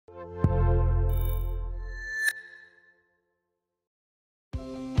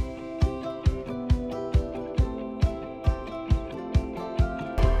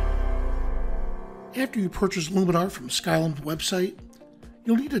After you purchase Luminar from Skylum's website,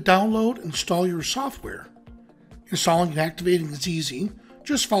 you'll need to download and install your software. Installing and activating is easy.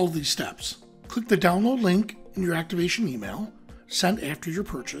 Just follow these steps. Click the download link in your activation email sent after your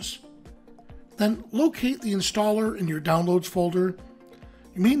purchase. Then locate the installer in your downloads folder.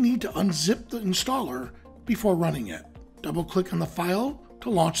 You may need to unzip the installer before running it. Double-click on the file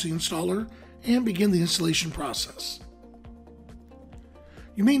to launch the installer and begin the installation process.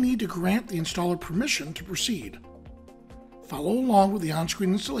 You may need to grant the installer permission to proceed. Follow along with the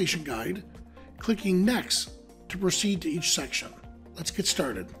on-screen installation guide, clicking Next to proceed to each section. Let's get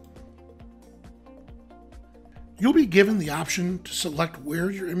started. You'll be given the option to select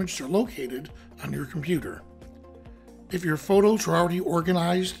where your images are located on your computer. If your photos are already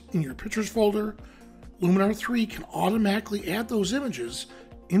organized in your Pictures folder, Luminar 3 can automatically add those images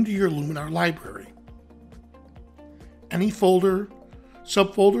into your Luminar library. Any folder,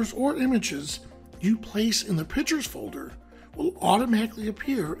 subfolders, or images you place in the Pictures folder will automatically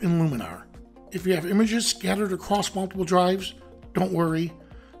appear in Luminar. If you have images scattered across multiple drives, don't worry.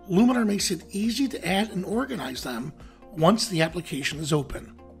 Luminar makes it easy to add and organize them once the application is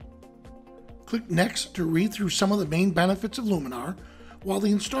open. Click Next to read through some of the main benefits of Luminar while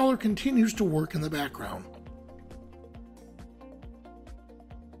the installer continues to work in the background.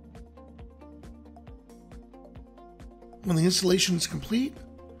 When the installation is complete,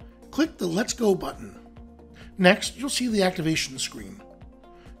 click the Let's Go button. Next, you'll see the activation screen.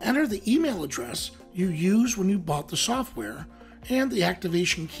 Enter the email address you used when you bought the software and the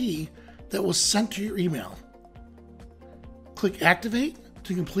activation key that was sent to your email. Click Activate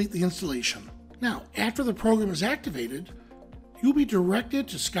to complete the installation. Now, after the program is activated, you'll be directed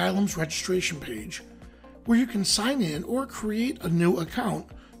to Skylum's registration page, where you can sign in or create a new account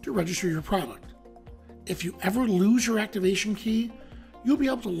to register your product. If you ever lose your activation key, you'll be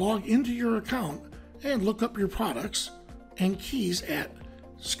able to log into your account and look up your products and keys at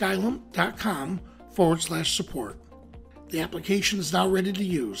skylum.com/support. The application is now ready to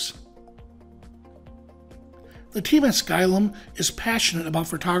use. The team at Skylum is passionate about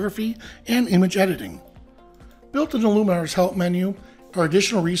photography and image editing. Built into Luminar's help menu are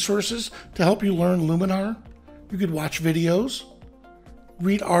additional resources to help you learn Luminar. You could watch videos,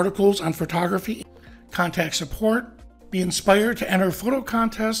 read articles on photography, contact support, be inspired to enter photo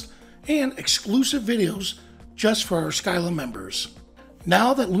contests, and exclusive videos just for our Skylum members.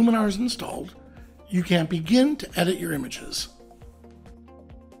 Now that Luminar is installed, you can begin to edit your images.